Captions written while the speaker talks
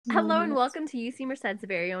Hello and Moment. welcome to UC Merced's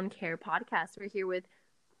very own Care podcast. We're here with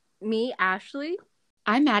me, Ashley,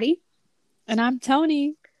 I'm Maddie. And I'm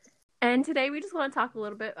Tony. and today we just want to talk a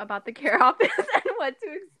little bit about the Care Office and what to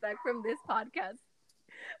expect from this podcast.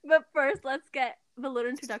 But first, let's get the little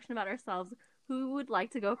introduction about ourselves. Who would like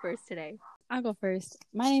to go first today? I'll go first.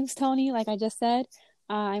 My name's Tony, like I just said.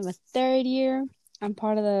 I'm a third year. I'm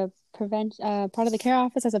part of the care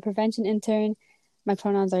office as a prevention intern. My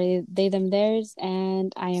pronouns are they, them, theirs,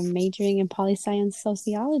 and I am majoring in poli-science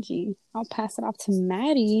sociology. I'll pass it off to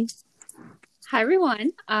Maddie. Hi,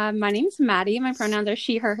 everyone. My name's Maddie. My pronouns are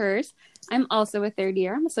she, her, hers. I'm also a third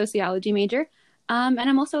year. I'm a sociology major. And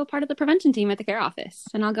I'm also a part of the prevention team at the Care Office.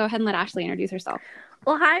 And I'll go ahead and let Ashley introduce herself.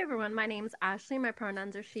 Well, hi, everyone. My name's Ashley. My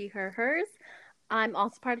pronouns are she, her, hers. I'm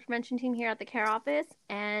also part of the prevention team here at the Care Office,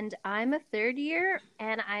 and I'm a third year,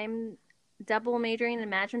 and I'm double majoring in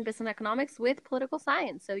management, business, and economics with political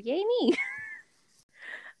science. So yay me!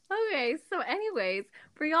 Okay, so anyways,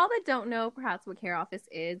 for y'all that don't know perhaps what CARE Office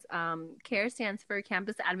is, CARE stands for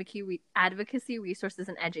Campus Advocacy Resources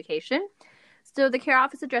and Education. So the CARE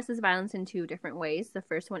Office addresses violence in two different ways. The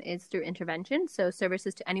first one is through intervention, so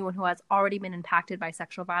services to anyone who has already been impacted by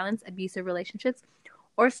sexual violence, abusive relationships,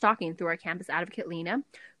 or stalking through our campus advocate, Lena,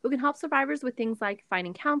 who can help survivors with things like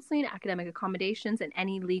finding counseling, academic accommodations, and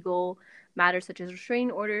any legal matters such as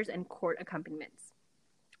restraining orders and court accompaniments.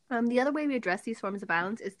 The other way we address these forms of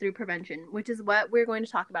violence is through prevention, which is what we're going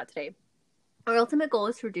to talk about today. Our ultimate goal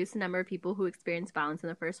is to reduce the number of people who experience violence in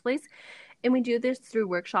the first place, and we do this through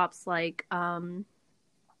workshops like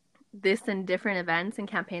this and different events and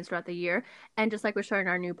campaigns throughout the year, and just like we're starting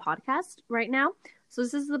our new podcast right now. So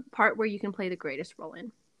this is the part where you can play the greatest role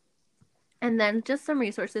in. And then just some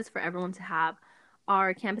resources for everyone to have.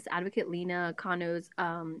 Our campus advocate, Lena Kano's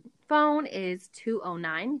phone is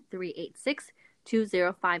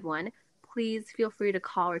 209-386-2051. Please feel free to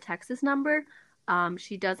call or text this number.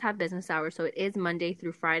 She does have business hours, so it is Monday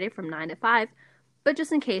through Friday from 9 to 5. But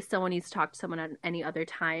just in case someone needs to talk to someone at any other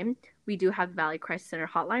time, we do have the Valley Crisis Center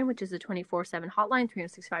hotline, which is a 24/7 hotline,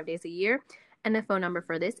 365 days a year. And the phone number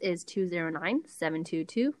for this is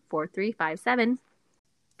 209-722-4357.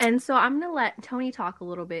 And so I'm going to let Tony talk a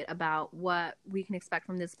little bit about what we can expect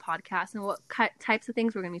from this podcast and what types of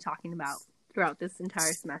things we're going to be talking about throughout this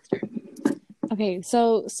entire semester. Okay,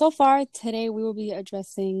 so far today we will be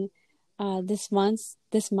addressing this month,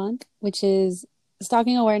 which is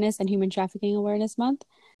Stalking Awareness and Human Trafficking Awareness Month.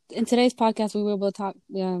 In today's podcast, we will be talk.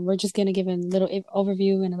 We're just going to give a little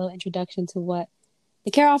overview and a little introduction to what the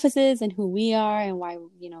Care Office is and who we are and why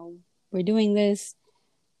we're doing this.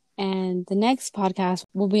 And the next podcast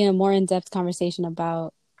will be a more in-depth conversation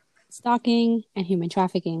about stalking and human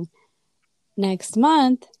trafficking. Next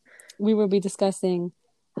month, we will be discussing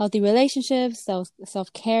healthy relationships,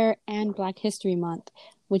 self-care, and Black History Month,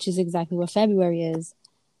 which is exactly what February is.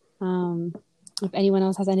 If anyone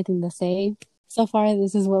else has anything to say, so far,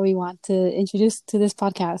 this is what we want to introduce to this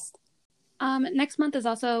podcast. Next month is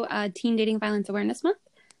also Teen Dating Violence Awareness Month.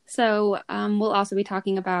 So we'll also be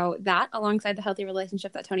talking about that alongside the healthy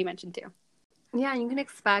relationship that Tony mentioned too. Yeah, and you can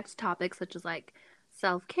expect topics such as like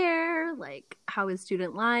self-care, like how is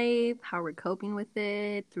student life, how we're coping with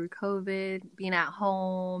it through COVID, being at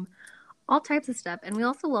home, all types of stuff. And we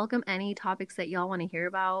also welcome any topics that y'all want to hear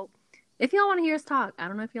about. If y'all want to hear us talk, I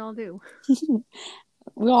don't know if y'all do.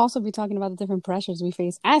 We'll also be talking about the different pressures we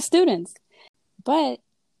face as students. But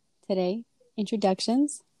today,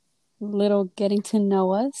 introductions, little getting to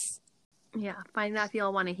know us. Yeah, find out if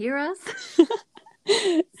y'all want to hear us.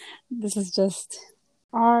 This is just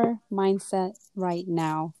our mindset right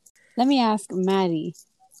now. Let me ask Maddie,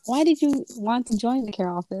 why did you want to join the Care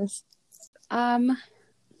Office?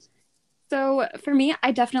 So for me,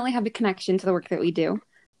 I definitely have a connection to the work that we do.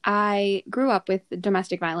 I grew up with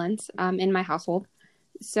domestic violence in my household.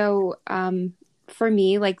 So for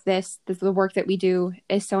me, like this the work that we do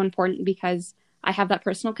is so important because I have that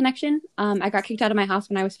personal connection. I got kicked out of my house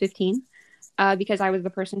when I was 15 because I was the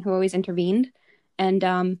person who always intervened. And,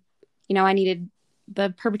 I needed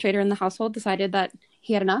the perpetrator in the household decided that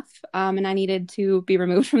he had enough and I needed to be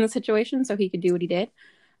removed from the situation so he could do what he did.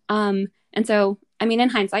 And so, in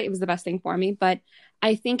hindsight, it was the best thing for me. But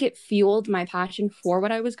I think it fueled my passion for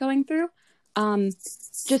what I was going through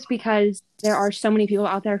just because there are so many people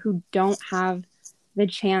out there who don't have the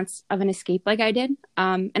chance of an escape like I did.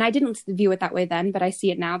 And I didn't view it that way then, but I see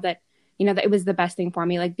it now that, that it was the best thing for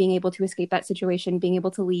me, like being able to escape that situation, being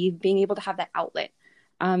able to leave, being able to have that outlet.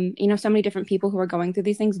 So many different people who are going through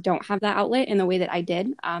these things don't have that outlet in the way that I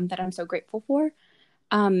did, that I'm so grateful for.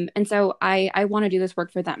 And so I want to do this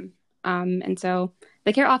work for them. And so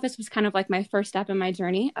the care office was kind of like my first step in my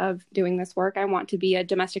journey of doing this work. I want to be a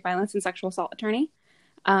domestic violence and sexual assault attorney,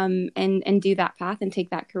 and do that path and take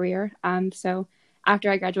that career. So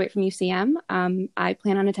after I graduate from UCM, I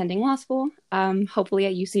plan on attending law school, hopefully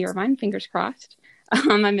at UC Irvine, fingers crossed.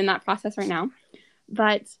 I'm in that process right now.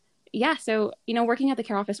 But yeah, so, working at the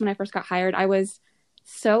care office when I first got hired, I was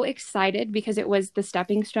so excited because it was the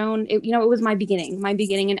stepping stone. It was my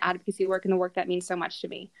beginning in advocacy work and the work that means so much to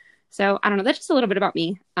me. So I don't know, that's just a little bit about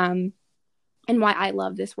me, and why I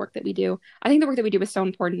love this work that we do. I think the work that we do is so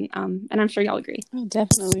important, and I'm sure y'all agree. Oh,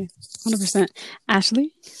 definitely. 100%.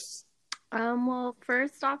 Ashley? Well,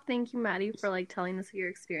 first off, thank you, Maddie, for like telling us your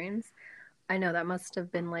experience. I know that must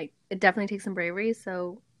have been like, it definitely takes some bravery.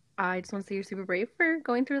 So I just want to say you're super brave for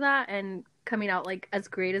going through that and coming out like as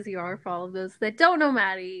great as you are. For all of those that don't know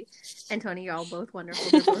Maddie and Tony, y'all both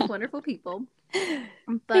wonderful. They're both wonderful people.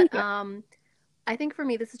 But I think for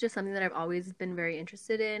me, this is just something that I've always been very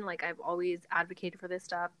interested in. Like, I've always advocated for this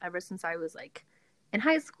stuff ever since I was like in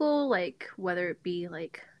high school, like whether it be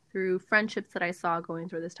like through friendships that I saw going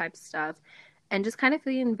through this type of stuff, and just kind of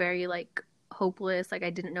feeling very like hopeless, like I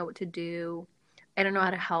didn't know what to do. I don't know how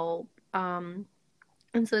to help.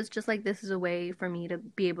 And so it's just like this is a way for me to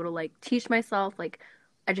be able to like teach myself, like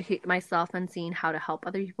educate myself on seeing how to help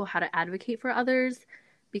other people, how to advocate for others,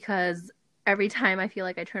 because every time I feel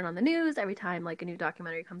like I turn on the news, every time like a new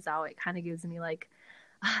documentary comes out, it kind of gives me like,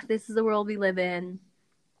 this is the world we live in.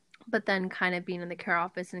 But then kind of being in the care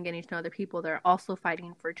office and getting to know other people that are also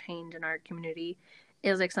fighting for change in our community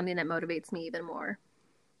is like something that motivates me even more.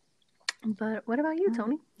 But what about you,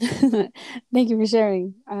 Tony? Thank you for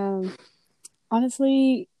sharing.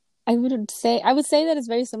 Honestly, I would say that it's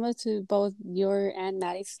very similar to both your and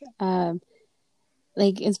Maddie's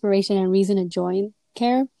like inspiration and reason to join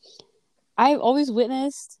care. I've always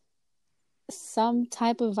witnessed some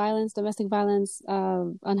type of violence, domestic violence,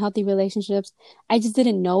 unhealthy relationships. I just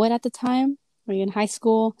didn't know it at the time, like in high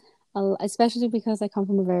school, especially because I come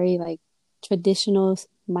from a very like traditional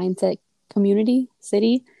mindset community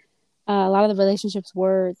city. A lot of the relationships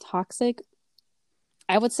were toxic.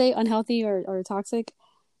 I would say unhealthy or toxic.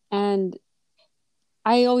 And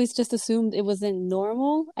I always just assumed it wasn't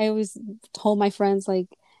normal. I always told my friends, like,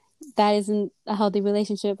 that isn't a healthy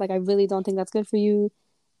relationship. Like, I really don't think that's good for you.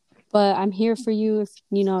 But I'm here for you. If,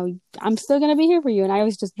 I'm still going to be here for you. And I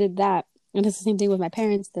always just did that. And it's the same thing with my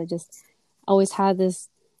parents. That just always had this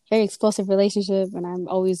very explosive relationship. And I'm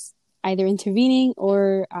always either intervening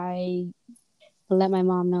or I let my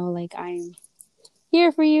mom know, like, I'm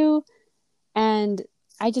here for you. And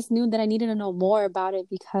I just knew that I needed to know more about it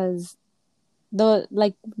because the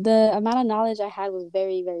amount of knowledge I had was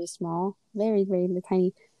very, very small, very, very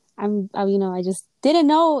tiny. I just didn't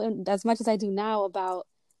know as much as I do now about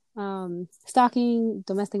stalking,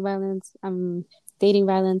 domestic violence, dating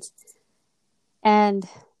violence. And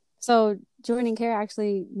so joining care,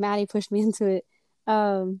 actually, Maddie pushed me into it,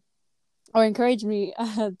 or encouraged me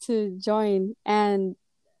to join. And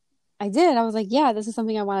I did. I was like, yeah, this is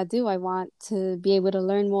something I want to do. I want to be able to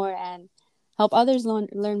learn more and help others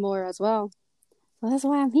learn more as well. So that's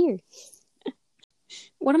why I'm here.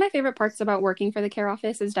 One of my favorite parts about working for the care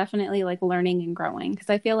office is definitely like learning and growing, because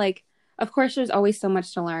I feel like, of course, there's always so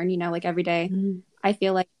much to learn, like every day. Mm-hmm. I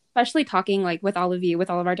feel like, especially talking like with all of you, with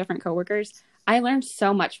all of our different coworkers, I learned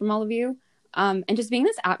so much from all of you. And just being in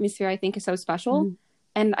this atmosphere, I think, is so special. Mm-hmm.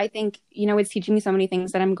 And I think, it's teaching me so many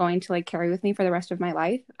things that I'm going to like carry with me for the rest of my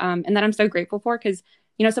life. And that I'm so grateful for, because,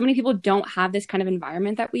 so many people don't have this kind of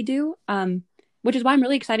environment that we do, which is why I'm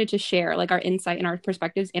really excited to share like our insight and our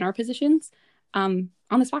perspectives in our positions on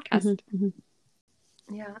this podcast. Mm-hmm.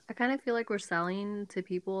 Mm-hmm. Yeah, I kind of feel like we're selling to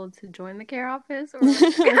people to join the care office or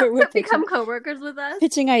to become coworkers with us.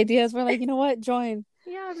 Pitching ideas. We're like, you know what? Join.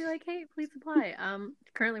 Yeah, I'll be like, hey, please apply.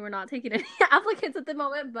 Currently we're not taking any applicants at the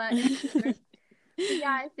moment, but yeah,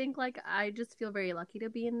 I think like I just feel very lucky to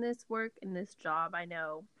be in this work, in this job. I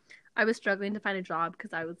know I was struggling to find a job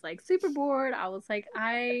because I was like super bored. I was like,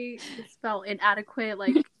 I just felt inadequate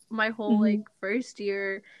like my whole mm-hmm. like first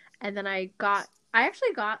year. And then I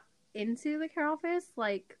actually got into the care office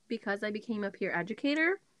like because I became a peer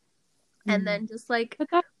educator. Mm-hmm. And then just like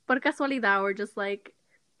por casualidad, or just like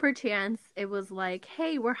perchance, it was like,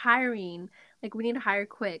 hey, we're hiring. Like, we need to hire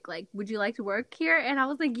quick. Like, would you like to work here? And I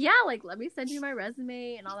was like, yeah, like, let me send you my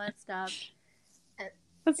resume and all that stuff. And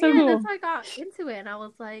that's so cool. That's how I got into it. And I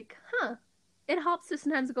was like, it helps to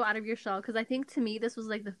sometimes go out of your shell. Because I think to me, this was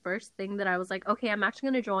like the first thing that I was like, okay, I'm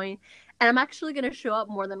actually going to join. And I'm actually going to show up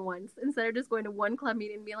more than once. Instead of just going to one club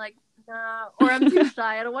meeting and being like, nah, or I'm too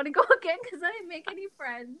shy. I don't want to go again because I didn't make any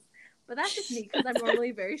friends. But that's just me because I'm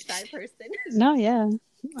normally a very shy person. No, yeah.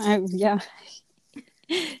 Yeah.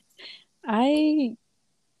 I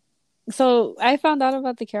So I found out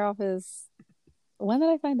about the care office. When did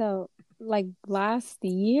I find out? Like last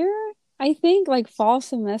year, I think, like fall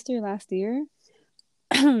semester last year.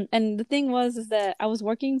 And the thing was is that I was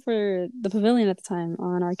working for the pavilion at the time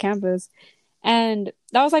on our campus, and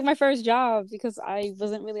that was like my first job because I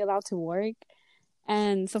wasn't really allowed to work.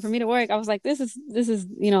 And so for me to work, I was like, this is,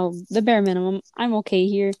 the bare minimum. I'm okay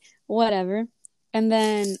here, whatever. And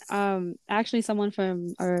then actually someone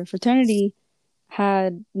from our fraternity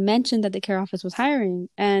had mentioned that the care office was hiring.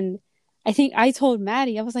 And I think I told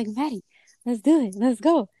Maddie, I was like, Maddie, let's do it. Let's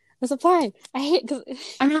go. Let's apply. I hate because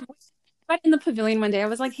I remember in the pavilion one day. I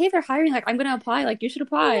was like, "Hey, they're hiring. Like, I'm gonna apply. Like, you should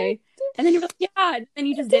apply." And then you were like, "Yeah," and then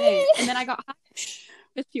you just didn't. And then I got hired.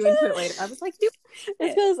 Just you into it later. I was like, "Dude,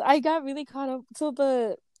 it's because I got really caught up.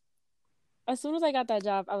 So as soon as I got that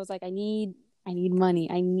job, I was like, I need money.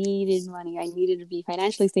 I needed money. I needed to be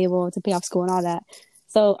financially stable to pay off school and all that.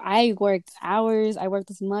 So I worked hours. I worked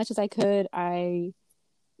as much as I could.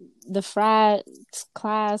 The frat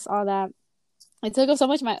class, all that. It took up so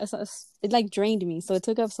much of it like drained me. So it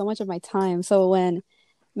took up so much of my time. So when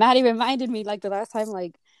Maddie reminded me like the last time,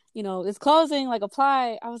 like, it's closing, like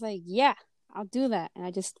apply, I was like, yeah, I'll do that. And I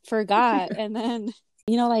just forgot. And then,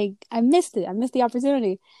 like I missed it. I missed the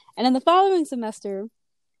opportunity. And then the following semester,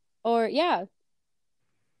 the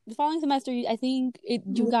following semester, I think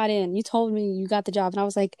you got in. You told me you got the job. And I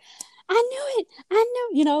was like, I knew it. I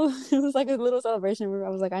knew, it was like a little celebration where I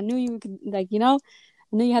was like, I knew you could, like,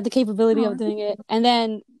 I knew you had the capability of doing it. And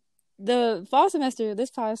then this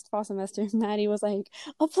past fall semester, Maddie was like,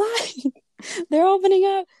 apply. They're opening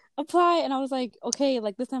up. Apply. And I was like, okay,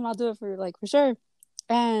 like this time I'll do it for sure.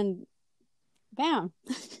 And bam.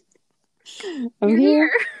 I'm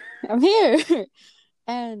here. I'm here.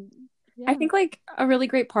 And yeah. I think like a really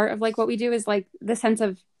great part of like what we do is like the sense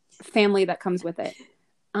of family that comes with it.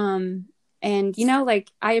 And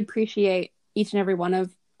like I appreciate each and every one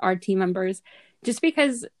of our team members just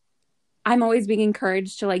because I'm always being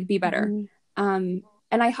encouraged to like be better. Mm-hmm.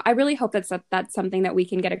 And I really hope that's something that we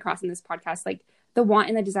can get across in this podcast, like the want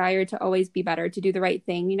and the desire to always be better, to do the right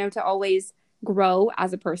thing, to always grow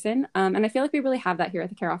as a person. And I feel like we really have that here at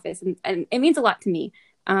the care office, and it means a lot to me.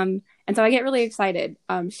 And so I get really excited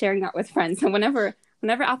sharing that with friends. So whenever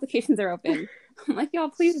applications are open, I'm like, y'all,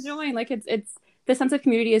 please join. Like it's the sense of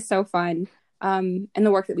community is so fun. And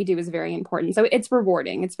the work that we do is very important. So it's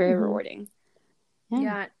rewarding. It's very rewarding.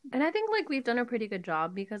 Yeah. And I think like we've done a pretty good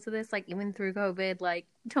job because of this, like even through COVID. Like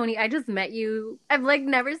Tony, I just met you. I've like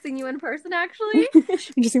never seen you in person actually.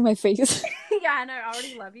 You just see my face. Yeah, and I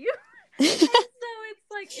already love you. And so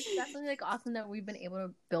it's definitely like awesome that we've been able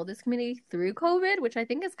to build this community through COVID, which I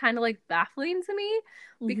think is kind of like baffling to me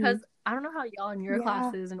because I don't know how y'all in your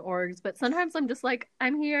classes and orgs, but sometimes I'm just like,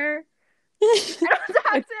 I'm here. I don't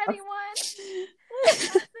talk to anyone.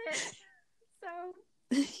 That's it. So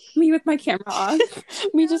me with my camera off.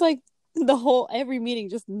 Me just like every meeting,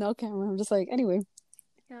 just no camera. I'm just like, anyway.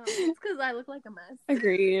 Yeah, it's because I look like a mess.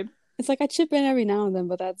 Agreed. It's like I chip in every now and then,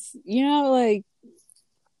 but that's, like,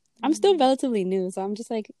 I'm still relatively new, so I'm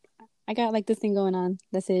just like, I got like this thing going on.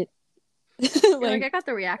 That's it. like I got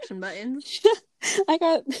the reaction buttons. I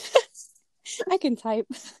can type.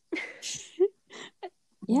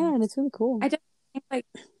 Yeah, and it's really cool. I just think like,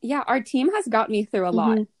 our team has got me through a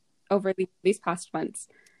lot over these past months.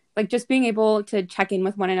 Like just being able to check in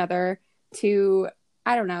with one another, to,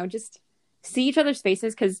 I don't know, just see each other's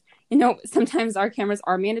faces, because, sometimes our cameras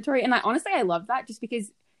are mandatory. And I love that just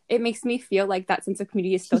because it makes me feel like that sense of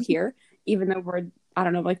community is still here, even though we're, I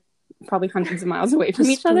don't know, like probably hundreds of miles away from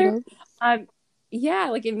each other. Like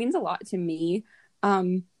it means a lot to me.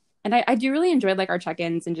 And I do really enjoy like our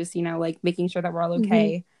check-ins and just, like making sure that we're all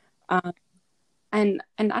okay. And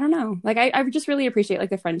I don't know, like I just really appreciate like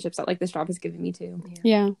the friendships that like this job has given me too.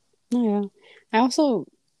 Yeah. I also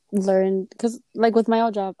learned, because like with my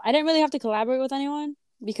old job, I didn't really have to collaborate with anyone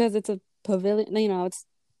because it's a pavilion. It's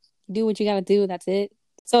do what you gotta do. That's it.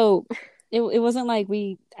 So it wasn't like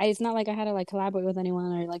it's not like I had to like collaborate with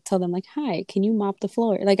anyone or like tell them like, hi, can you mop the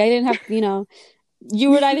floor? Like I didn't have,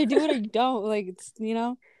 you would either do it or you don't. Like it's,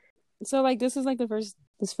 So like this is like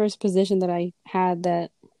this first position that I had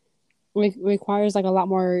that requires like a lot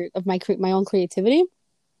more of my own creativity,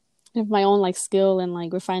 of my own like skill and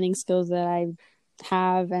like refining skills that I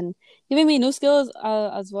have, and giving me new skills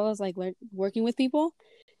as well as like working with people,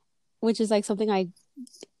 which is like something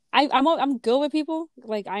I'm good with people.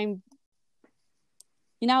 Like I'm,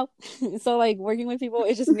 so like working with people,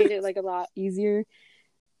 it just made it like a lot easier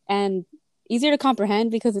and easier to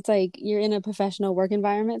comprehend, because it's like you're in a professional work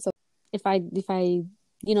environment. So if I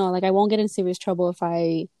like I won't get in serious trouble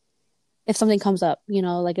if something comes up,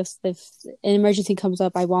 like if an emergency comes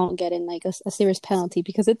up, I won't get in like a serious penalty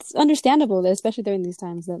because it's understandable that especially during these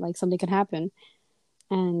times that like something can happen.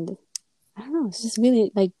 And I don't know, it's just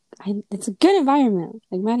really like it's a good environment,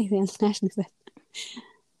 like Maddie Ashley said.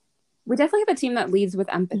 We definitely have a team that leads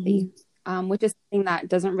with empathy, which is something that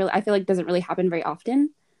doesn't really happen very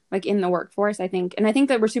often, like in the workforce, I think. And I think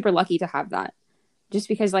that we're super lucky to have that, just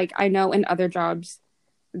because like I know in other jobs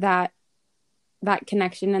that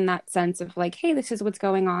connection and that sense of like, hey, this is what's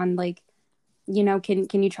going on, like,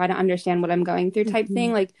 can you try to understand what I'm going through type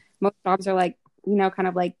thing. Like most jobs are like, kind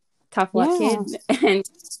of like tough luck kid, and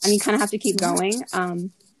you kind of have to keep going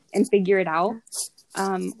and figure it out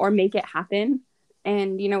or make it happen.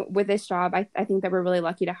 And with this job, I think that we're really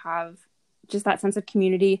lucky to have just that sense of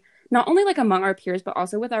community, not only like among our peers but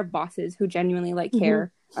also with our bosses who genuinely like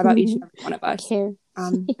care about each and every one of us.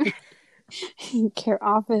 Care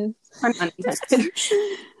office. Unintended.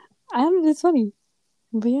 It's funny,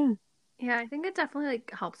 but yeah. Yeah, I think it definitely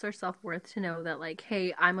like helps our self-worth to know that like,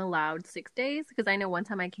 hey, I'm allowed 6 days, because I know one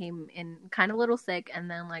time I came in kind of a little sick, and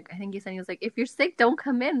then like I think you said he was like, if you're sick, don't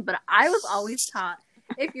come in. But I was always taught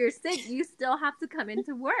if you're sick, you still have to come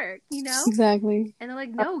into work, Exactly. And they're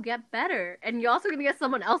like, no, get better, and you're also gonna get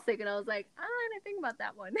someone else sick. And I was like, I didn't think about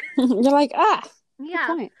that one. You're like, yeah. Good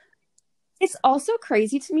point. It's also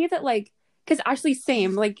crazy to me that like, because actually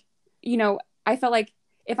same, like, I felt like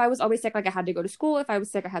if I was always sick, like I had to go to school. If I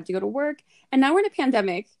was sick, I had to go to work. And now we're in a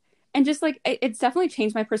pandemic, and just like it's definitely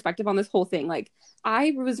changed my perspective on this whole thing. Like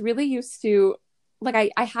I was really used to like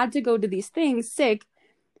I had to go to these things sick,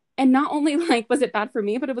 and not only like was it bad for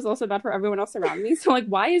me, but it was also bad for everyone else around me. So like,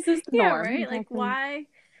 why is this the norm? Right? Like why?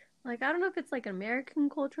 Like, I don't know if it's like American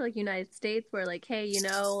culture, like United States, where like, hey,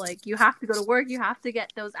 like you have to go to work, you have to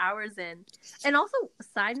get those hours in. And also,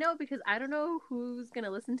 side note, because I don't know who's going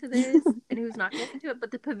to listen to this and who's not going to listen to it,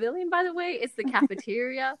 but the pavilion, by the way, is the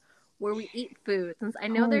cafeteria where we eat food. Since I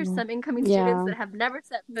know there's some incoming students that have never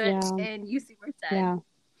set foot in UC Merced. Yeah.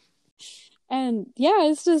 And yeah,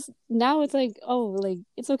 it's just, now it's like, oh, like,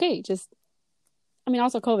 it's okay. Just, I mean,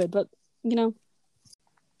 also COVID, but,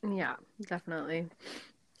 Yeah, definitely.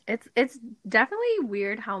 It's definitely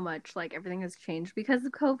weird how much like everything has changed because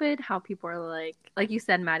of COVID. How people are like you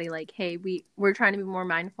said, Maddie, like, hey, we're trying to be more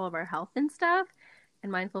mindful of our health and stuff,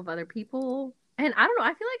 and mindful of other people. And I don't know,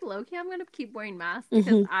 I feel like low-key I'm gonna keep wearing masks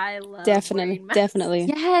because I love wearing masks. Definitely.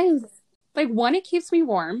 Yes. Like, one, it keeps me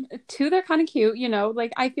warm. Two, they're kind of cute,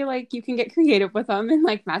 like I feel like you can get creative with them and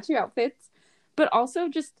like match your outfits. But also,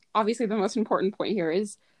 just obviously the most important point here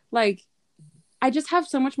is like I just have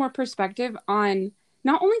so much more perspective on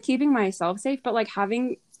not only keeping myself safe, but like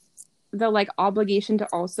having the like obligation to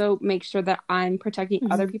also make sure that I'm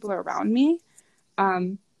protecting other people around me.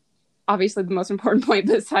 Obviously the most important point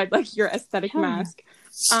beside like your aesthetic mask.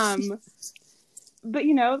 But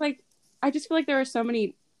like I just feel like there are so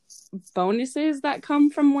many bonuses that come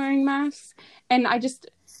from wearing masks, and I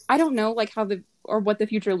don't know like how what the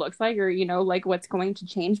future looks like, or like what's going to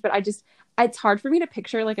change, but it's hard for me to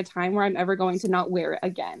picture like a time where I'm ever going to not wear it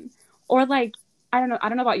again. Or like I don't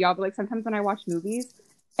know about y'all, but like sometimes when I watch movies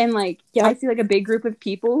and like I see like a big group of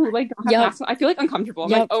people who like don't have masks on, I feel like uncomfortable. I'm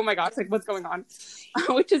like, oh my gosh, like what's going on?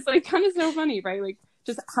 Which is like kind of so funny, right? Like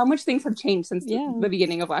just how much things have changed since the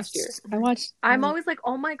beginning of last year. I'm always like,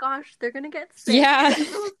 oh my gosh, they're gonna get sick. Yeah.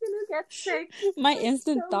 Someone's gonna get sick. My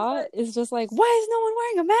instant thought is just like, why is no one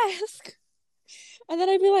wearing a mask? And then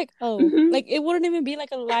I'd be like, oh, like it wouldn't even be like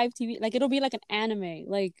a live TV, like it'll be like an anime,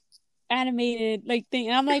 like animated like thing,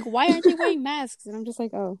 and I'm like, why aren't they wearing masks? And I'm just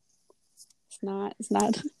like, oh, it's not.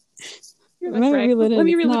 Let me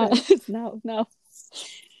relive it. It's no.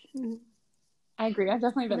 I agree. I've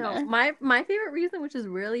definitely been there. My favorite reason, which is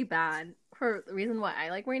really bad for the reason why I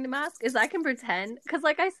like wearing the mask, is I can pretend, because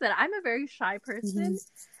like I said, I'm a very shy person,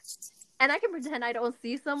 and I can pretend I don't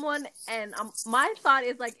see someone, and my thought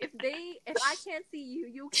is like, if I can't see you,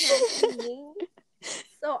 you can't see me.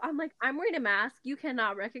 So I'm like, I'm wearing a mask, you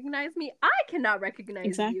cannot recognize me, I cannot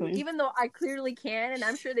recognize you, even though I clearly can, and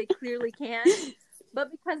I'm sure they clearly can. But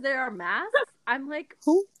because there are masks, I'm like,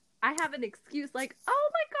 I have an excuse, like, oh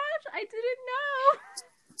my gosh, I didn't know.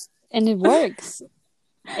 And it works.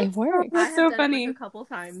 It works. That's so funny. Like a couple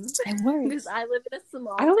times. It works. Because I live in a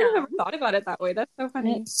small I don't think town. I've ever thought about it that way. That's so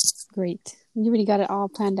funny. It's great. You really got it all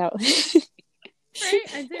planned out.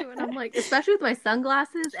 Right? I do. And I'm like, especially with my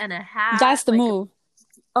sunglasses and a hat. That's the move.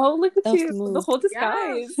 Oh, look at you. The whole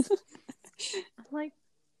disguise. I'm like,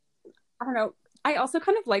 I don't know. I also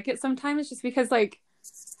kind of like it sometimes just because, like,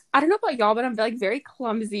 I don't know about y'all, but I'm like very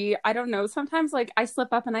clumsy. I don't know. Sometimes like I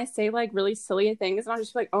slip up and I say like really silly things and I'm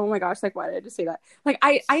just like, oh my gosh, like why did I just say that? Like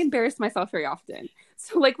I embarrass myself very often.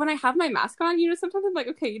 So like when I have my mask on, sometimes I'm like,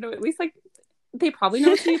 okay, at least like they probably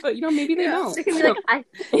know it's me, but maybe they don't. They can be like, I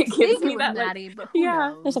It think gives it me was that Maddie, like, but who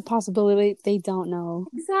knows? There's a possibility they don't know.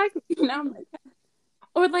 Exactly. I'm like,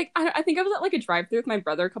 or like I think I was at like a drive-thru with my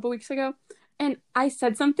brother a couple weeks ago, and I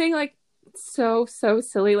said something like so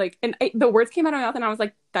silly, like, and the words came out of my mouth, and I was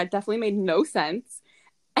like, that definitely made no sense.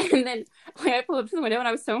 And then like, I pulled up to the window, and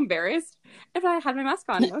I was so embarrassed, and I had my mask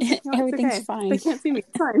on. I was like, no, Everything's okay. fine. They can't see me.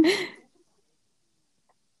 It's fine.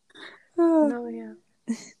 No,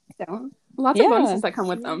 yeah. So, lots of bonuses that come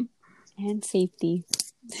with them. And safety.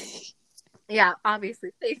 Yeah,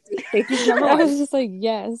 obviously safety. Safety's number I one. was just like,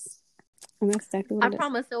 yes. And that's exactly what I it is.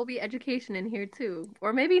 promise there will be education in here too,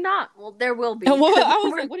 or maybe not. Well, there will be. Well, I 'cause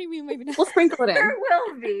was we're- like, what do you mean maybe not? We'll sprinkle it in. there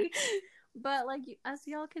will be. But like as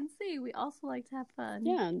y'all can see, we also like to have fun.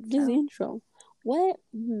 Yeah, just the intro. What?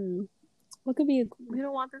 What could be? We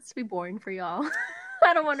don't want this to be boring for y'all.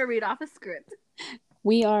 I don't want to read off a script.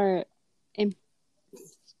 We are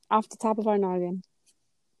off the top of our noggin.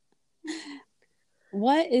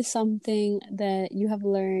 What is something that you have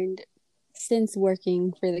learned since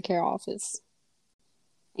working for the care office?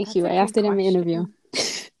 Thank you. I asked it in my interview.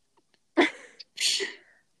 I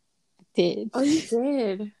did. Oh, you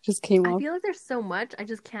did. Just came I up. feel like there's so much. I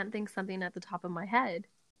just can't think something at the top of my head.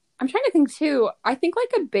 I'm trying to think too. I think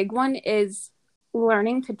like a big one is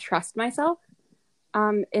learning to trust myself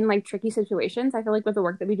in like tricky situations. I feel like with the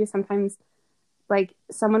work that we do, sometimes like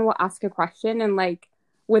someone will ask a question and like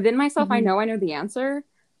within myself, I know the answer.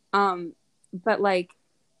 But like,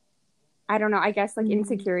 I don't know, I guess like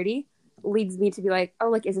insecurity leads me to be like, oh,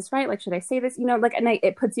 like, is this right? Like, should I say this? Like, and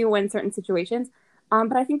it puts you in certain situations.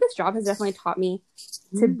 But I think this job has definitely taught me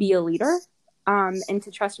to be a leader, and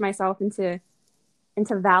to trust myself and to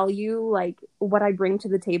value like what I bring to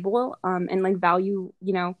the table, and like value,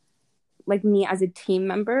 like me as a team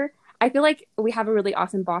member. I feel like we have a really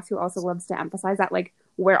awesome boss who also loves to emphasize that like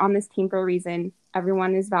we're on this team for a reason.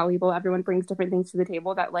 Everyone is valuable. Everyone brings different things to the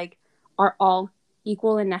table that like are all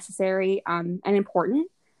equal and necessary, and important.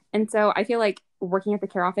 And so I feel like working at the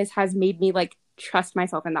care office has made me like trust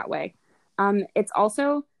myself in that way. It's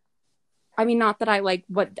also, I mean, not that I like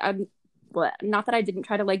not that I didn't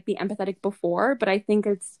try to like be empathetic before, but I think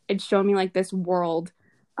it's shown me like this world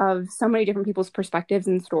of so many different people's perspectives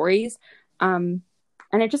and stories. And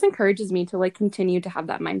it just encourages me to like continue to have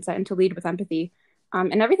that mindset and to lead with empathy,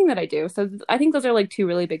 in everything that I do. So I think those are like two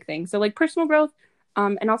really big things. So like personal growth,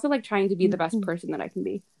 and also like trying to be the best person that I can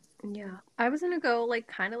be. Yeah. I was going to go like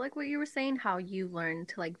kind of like what you were saying, how you learn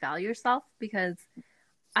to like value yourself, because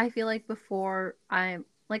I feel like before I've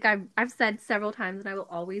said several times, and I will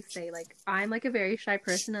always say, like, I'm like a very shy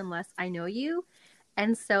person unless I know you.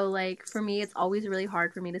 And so like for me, it's always really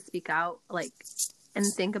hard for me to speak out, like, and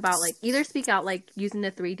think about like either speak out like using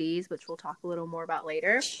the 3Ds, which we'll talk a little more about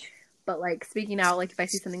later, but like speaking out like if I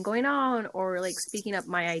see something going on, or like speaking up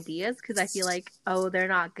my ideas, because I feel like, oh, they're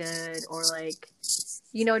not good, or like,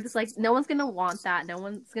 just like no one's gonna want that, no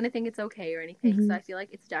one's gonna think it's okay or anything. So I feel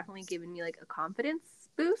like it's definitely given me like a confidence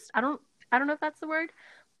boost. I don't know if that's the word,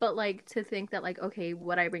 but like to think that like, okay,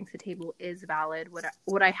 what I bring to the table is valid,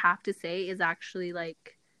 what I have to say is actually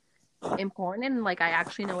like important, and like I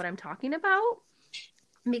actually know what I'm talking about.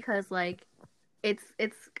 Because like it's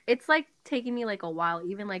like taking me like a while,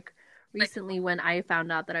 even like recently when I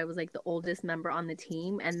found out that I was like the oldest member on the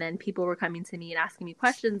team, and then people were coming to me and asking me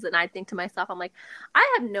questions, and I think to myself, I'm like,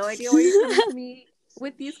 I have no idea why you're coming to me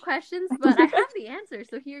with these questions, but I have the answer,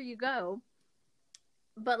 so here you go.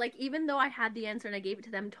 But like even though I had the answer and I gave it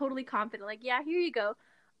to them totally confident, like, yeah, here you go,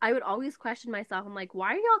 I would always question myself. I'm like,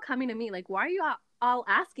 why are y'all coming to me? Like, why are you all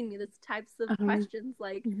asking me this types of questions?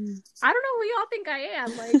 Like, I don't know who y'all think I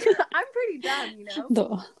am. Like, I'm pretty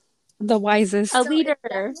dumb, The wisest. A leader.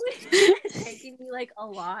 It's taking me like a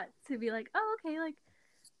lot to be like, oh, okay, like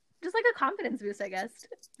just like a confidence boost, I guess.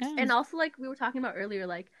 Yeah. And also like we were talking about earlier,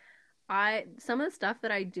 like some of the stuff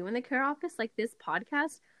that I do in the care office, like this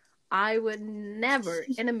podcast, I would never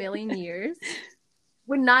in a million years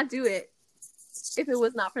would not do it if it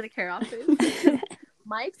was not for the care office.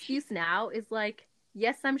 My excuse now is like,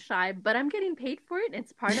 yes, I'm shy, but I'm getting paid for it, and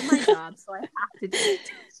it's part of my job, so I have to do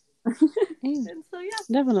it. And so yeah,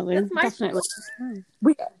 definitely, that's my definitely.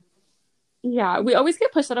 We always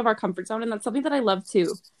get pushed out of our comfort zone, and that's something that I love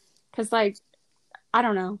too. Because like, I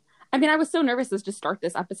don't know. I mean, I was so nervous to start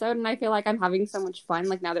this episode, and I feel like I'm having so much fun.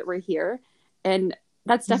 Like now that we're here, and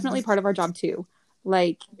that's definitely part of our job too.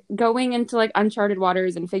 Like going into like uncharted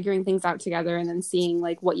waters and figuring things out together, and then seeing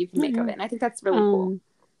like what you can make of it. And I think that's really cool.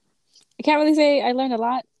 I can't really say I learned a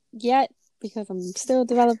lot yet because I'm still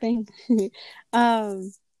developing.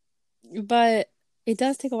 um, but it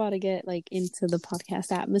does take a while to get like into the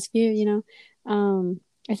podcast atmosphere, you know.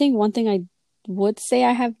 I think one thing I would say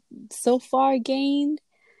I have so far gained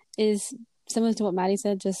is similar to what Maddie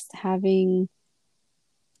said, just having,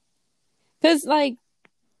 because like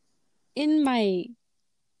in my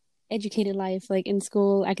educated life, like in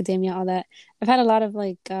school, academia, all that, I've had a lot of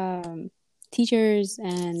like teachers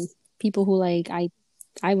and people who like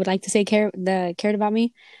I would like to say cared about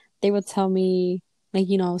me. They would tell me like,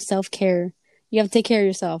 you know, self-care. You have to take care of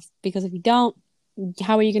yourself because if you don't,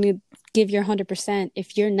 how are you going to give your 100%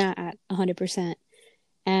 if you're not at 100%?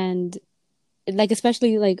 And like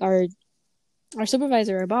especially like our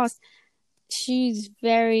supervisor, our boss, she's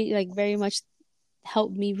very much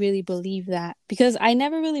helped me really believe that because I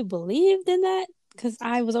never really believed in that because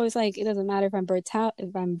I was always like, it doesn't matter if I'm burnt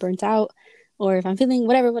out or if I'm feeling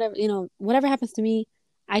whatever, you know, whatever happens to me,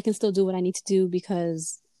 I can still do what I need to do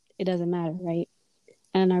because it doesn't matter, right?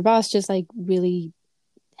 And our boss just like really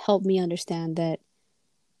helped me understand that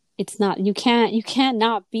it's not, you can't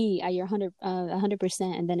not be at your 100%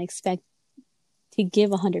 and then expect to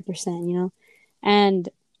give 100%, you know? And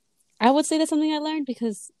I would say that's something I learned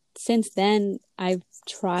because since then I've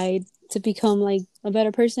tried to become like a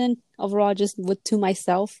better person overall, just to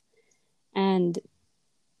myself. And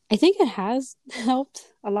I think it has helped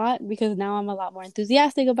a lot because now I'm a lot more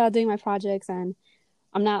enthusiastic about doing my projects and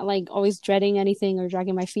I'm not like always dreading anything or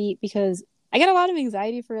dragging my feet because I get a lot of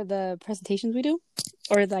anxiety for the presentations we do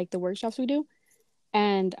or like the workshops we do.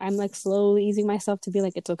 And I'm like slowly easing myself to be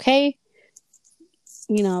like, it's okay.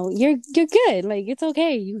 You know, you're good. Like it's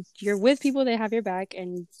okay. You're with people that have your back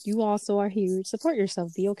and you also are here to support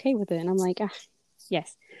yourself. Be okay with it. And I'm like,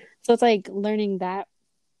 yes. So it's like learning that.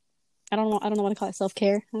 I don't know what to call it,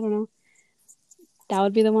 self-care. I don't know. That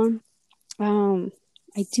would be the one.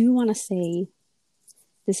 I do want to say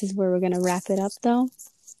this is where we're going to wrap it up though.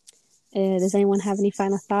 Does anyone have any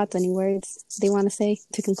final thoughts, any words they want to say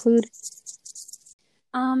to conclude?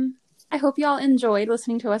 I hope y'all enjoyed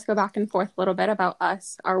listening to us go back and forth a little bit about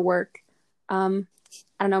us, our work. I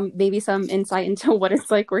don't know, maybe some insight into what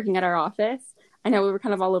it's like working at our office. I know we were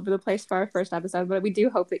kind of all over the place for our first episode, but we do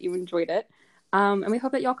hope that you enjoyed it. And we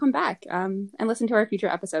hope that y'all come back and listen to our future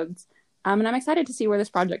episodes. And I'm excited to see where this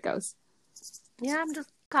project goes. Yeah, I'm just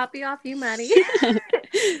copy off you, Maddie.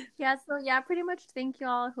 Yeah, so yeah, pretty much thank you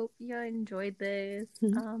all. Hope you enjoyed this.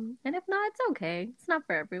 And if not, it's okay. It's not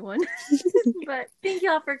for everyone. But thank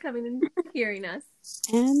you all for coming and hearing us.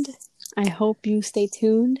 And I hope you stay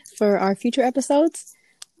tuned for our future episodes.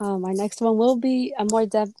 Our next one will be a more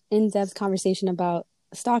in-depth conversation about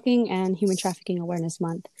stalking and Human Trafficking Awareness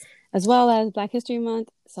Month, as well as Black History Month,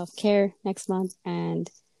 self-care next month, and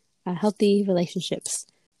healthy relationships.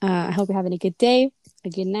 I hope you're having a good day, a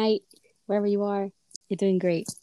good night, wherever you are. You're doing great.